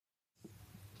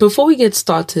Before we get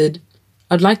started,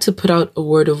 I'd like to put out a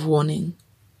word of warning.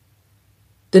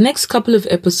 The next couple of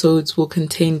episodes will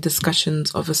contain discussions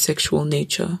of a sexual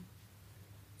nature,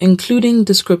 including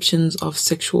descriptions of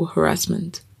sexual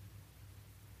harassment.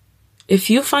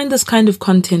 If you find this kind of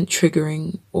content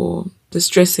triggering or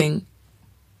distressing,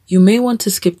 you may want to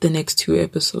skip the next 2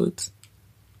 episodes.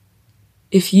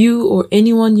 If you or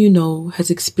anyone you know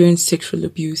has experienced sexual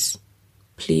abuse,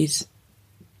 please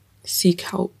seek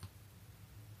help.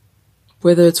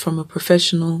 Whether it's from a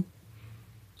professional,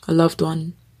 a loved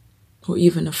one, or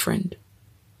even a friend.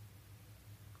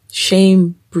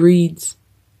 Shame breeds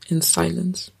in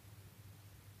silence.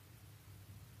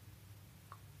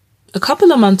 A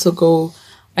couple of months ago,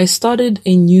 I started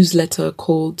a newsletter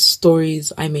called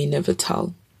Stories I May Never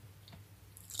Tell.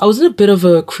 I was in a bit of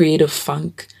a creative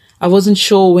funk. I wasn't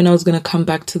sure when I was going to come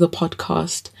back to the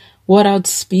podcast, what I'd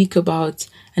speak about,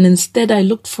 and instead I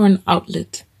looked for an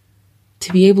outlet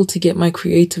to be able to get my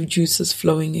creative juices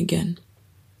flowing again.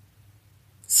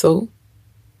 So,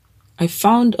 I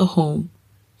found a home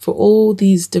for all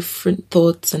these different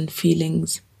thoughts and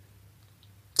feelings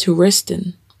to rest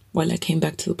in while I came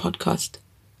back to the podcast.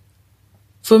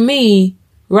 For me,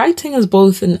 writing is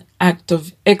both an act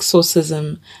of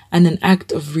exorcism and an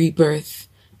act of rebirth,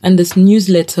 and this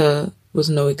newsletter was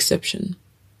no exception.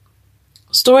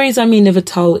 Stories I May Never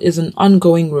Tell is an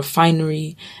ongoing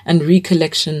refinery and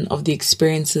recollection of the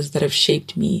experiences that have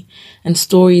shaped me and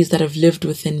stories that have lived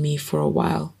within me for a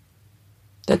while,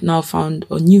 that now found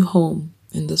a new home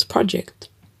in this project.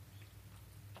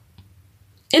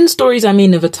 In Stories I May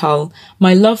Never Tell,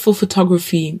 my love for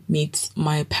photography meets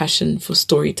my passion for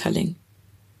storytelling.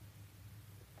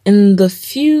 In the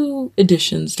few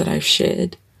editions that I've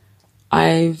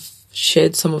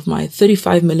shared some of my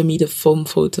 35mm film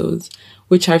photos,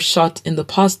 which I've shot in the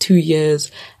past 2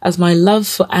 years as my love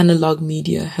for analog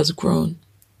media has grown.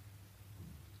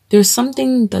 There's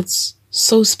something that's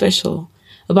so special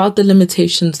about the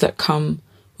limitations that come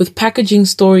with packaging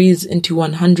stories into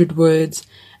 100 words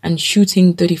and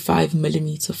shooting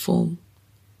 35mm film.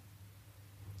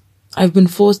 I've been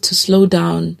forced to slow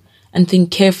down and think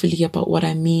carefully about what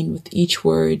I mean with each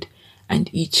word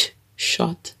and each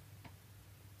shot.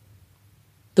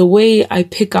 The way I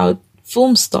pick out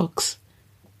film stocks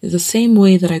is the same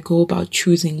way that I go about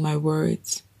choosing my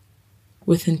words,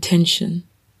 with intention,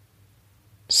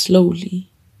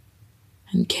 slowly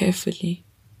and carefully.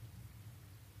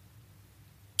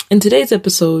 In today's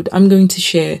episode, I'm going to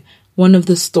share one of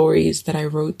the stories that I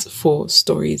wrote for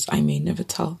Stories I May Never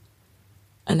Tell,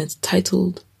 and it's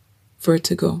titled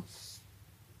Vertigo.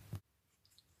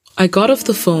 I got off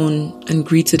the phone and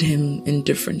greeted him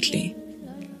indifferently.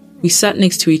 We sat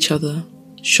next to each other,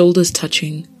 shoulders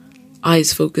touching,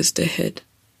 eyes focused ahead.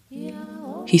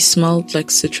 He smelled like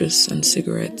citrus and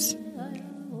cigarettes.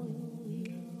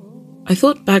 I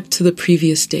thought back to the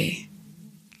previous day,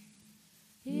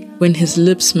 when his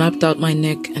lips mapped out my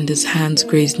neck and his hands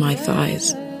grazed my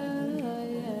thighs.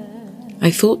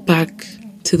 I thought back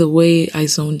to the way I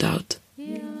zoned out,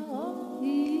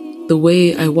 the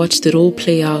way I watched it all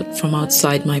play out from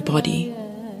outside my body,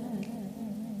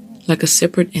 like a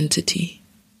separate entity.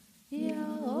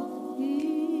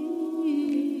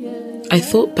 I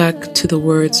thought back to the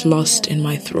words lost in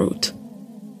my throat.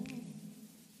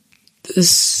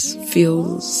 This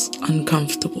feels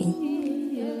uncomfortable.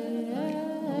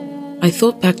 I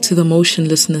thought back to the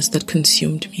motionlessness that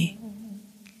consumed me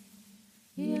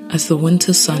as the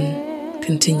winter sun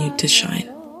continued to shine.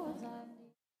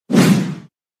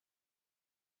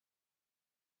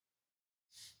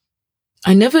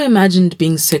 I never imagined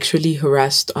being sexually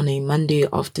harassed on a Monday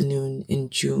afternoon in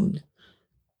June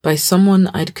by someone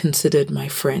I'd considered my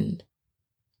friend.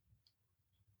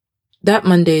 That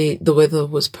Monday, the weather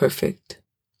was perfect,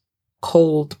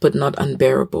 cold but not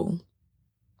unbearable,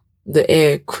 the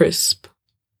air crisp.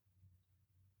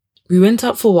 We went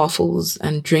out for waffles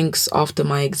and drinks after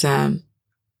my exam,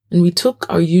 and we took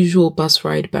our usual bus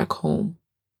ride back home.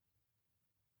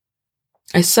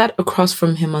 I sat across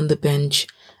from him on the bench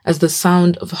as the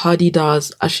sound of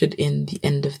Hadi-Das ushered in the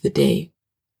end of the day.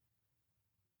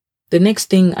 The next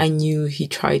thing I knew, he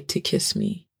tried to kiss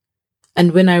me,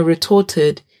 and when I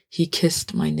retorted, he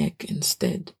kissed my neck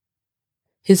instead.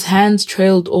 His hands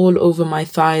trailed all over my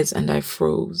thighs and I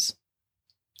froze.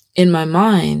 In my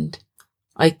mind,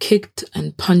 I kicked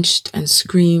and punched and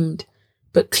screamed,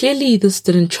 but clearly this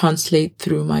didn't translate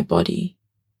through my body.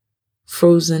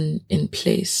 Frozen in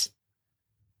place,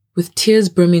 with tears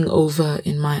brimming over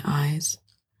in my eyes,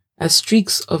 as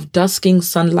streaks of dusking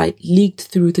sunlight leaked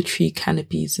through the tree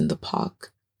canopies in the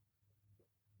park.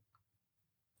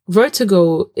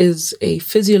 Vertigo is a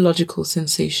physiological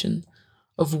sensation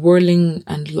of whirling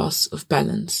and loss of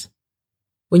balance,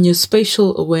 when your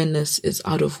spatial awareness is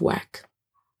out of whack.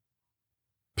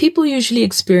 People usually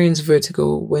experience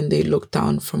vertigo when they look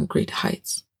down from great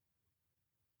heights.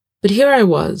 But here I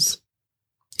was,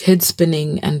 head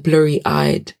spinning and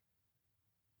blurry-eyed,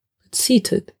 but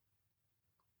seated.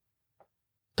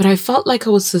 But I felt like I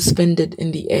was suspended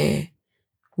in the air,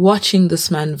 watching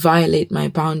this man violate my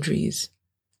boundaries,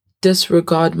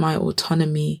 disregard my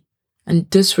autonomy, and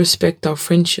disrespect our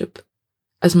friendship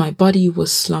as my body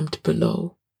was slumped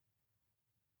below.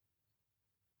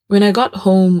 When I got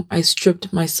home, I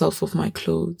stripped myself of my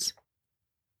clothes.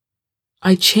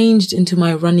 I changed into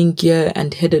my running gear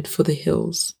and headed for the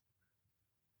hills.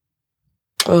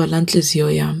 Oh,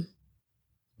 lanhliziyo yam,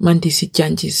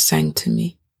 mandisityanjis sang to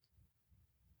me.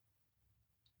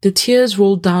 The tears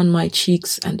rolled down my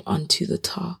cheeks and onto the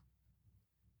tar.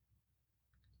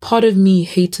 Part of me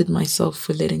hated myself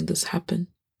for letting this happen,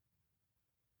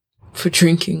 for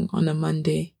drinking on a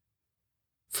Monday,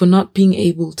 for not being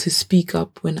able to speak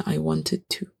up when I wanted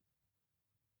to.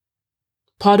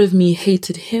 Part of me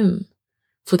hated him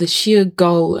for the sheer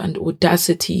gall and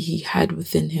audacity he had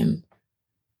within him,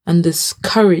 and this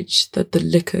courage that the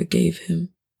liquor gave him.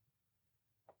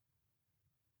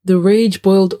 The rage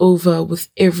boiled over with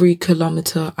every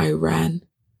kilometer I ran,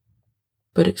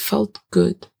 but it felt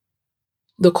good.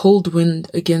 The cold wind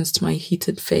against my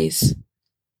heated face,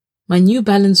 my New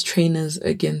Balance trainers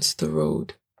against the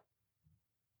road.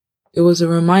 It was a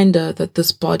reminder that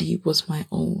this body was my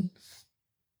own.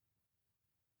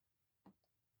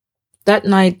 That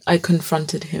night I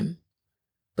confronted him,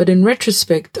 but in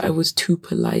retrospect I was too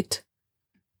polite,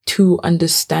 too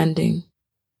understanding,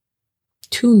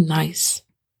 too nice.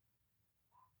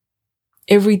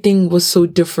 Everything was so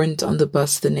different on the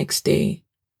bus the next day.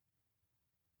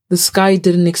 The sky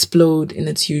didn't explode in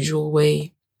its usual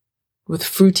way, with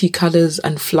fruity colors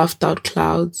and fluffed out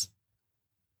clouds.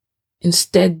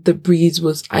 Instead, the breeze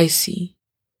was icy.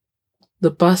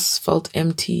 The bus felt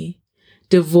empty,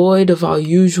 devoid of our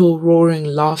usual roaring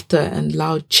laughter and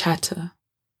loud chatter.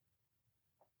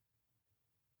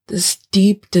 This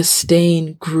deep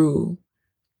disdain grew,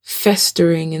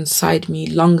 festering inside me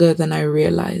longer than I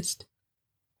realized.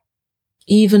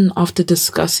 Even after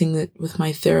discussing it with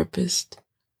my therapist,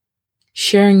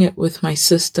 sharing it with my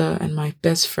sister and my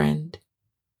best friend,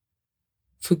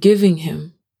 forgiving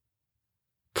him,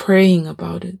 praying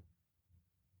about it,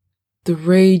 the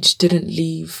rage didn't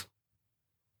leave.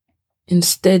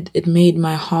 Instead, it made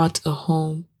my heart a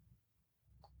home,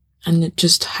 and it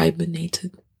just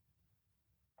hibernated.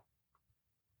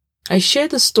 I share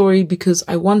the story because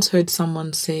I once heard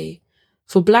someone say,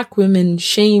 for Black women,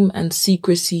 shame and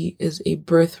secrecy is a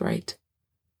birthright.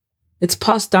 It's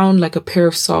passed down like a pair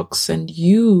of socks, and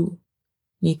you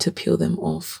need to peel them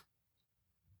off.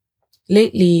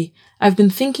 Lately, I've been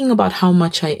thinking about how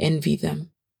much I envy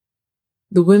them.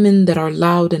 The women that are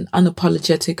loud and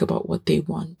unapologetic about what they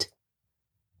want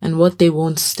and what they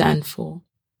won't stand for.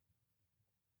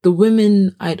 The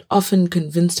women I'd often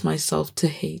convinced myself to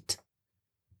hate.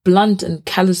 Blunt and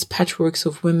callous patchworks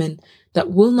of women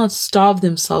that will not starve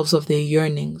themselves of their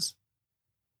yearnings.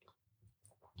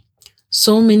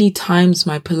 So many times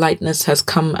my politeness has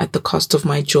come at the cost of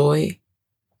my joy,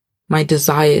 my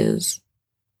desires,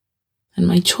 and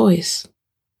my choice.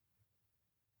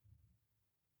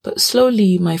 But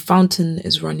slowly my fountain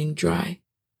is running dry.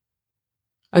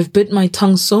 I've bit my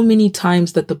tongue so many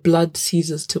times that the blood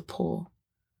ceases to pour,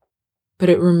 but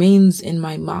it remains in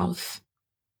my mouth,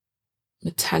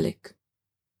 metallic.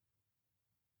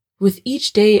 With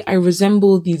each day I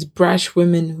resemble these brash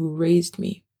women who raised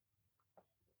me,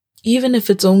 even if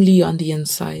it's only on the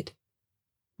inside,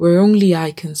 where only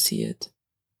I can see it,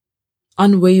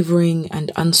 unwavering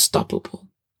and unstoppable.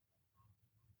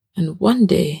 And one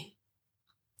day,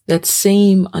 that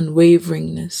same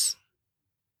unwaveringness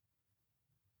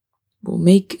will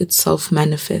make itself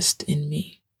manifest in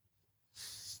me.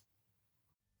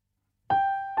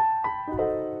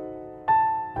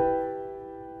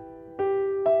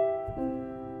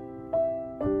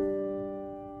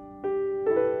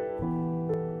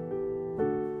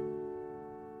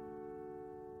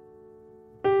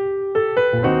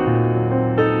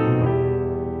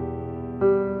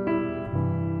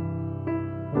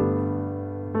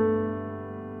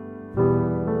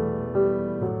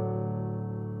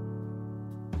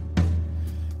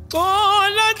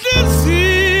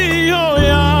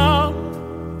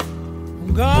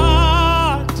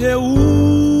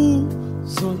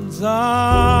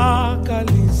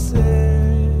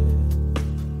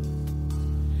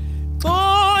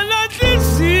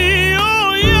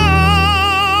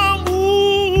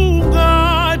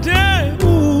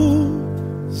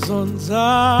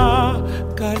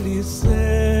 sonzakalise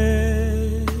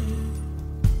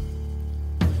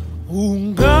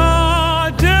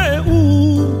ungade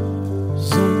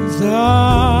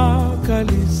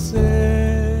uzonzakalise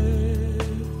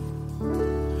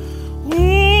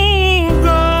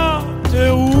ungade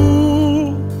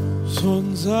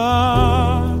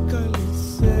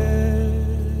uzonzakalise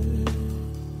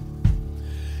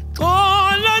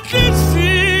kola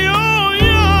tlisio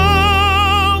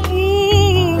yam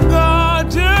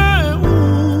ungade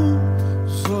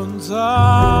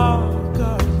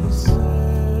uzonzakalise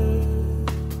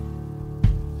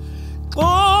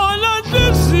kola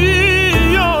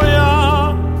tlisio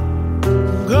yam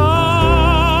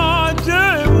ungade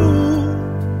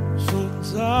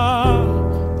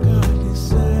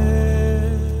uzonzakalise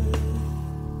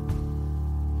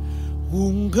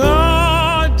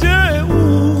ungade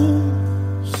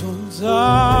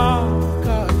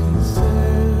uzonzakalise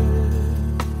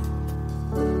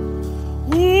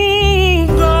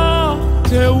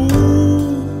ungade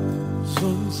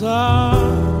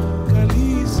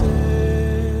uzonzakalise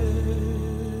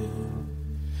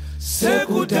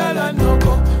sekudala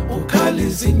noko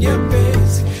ukhalisa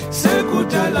inyembezi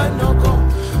sekudala noko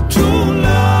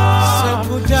thula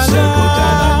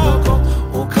sekudala noko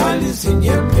ukhalisa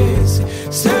inyembezi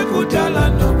sekudala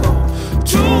noko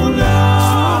thula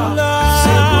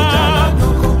sekudala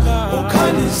noko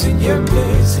ukhalisa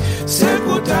inyembezi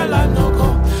sekudala noko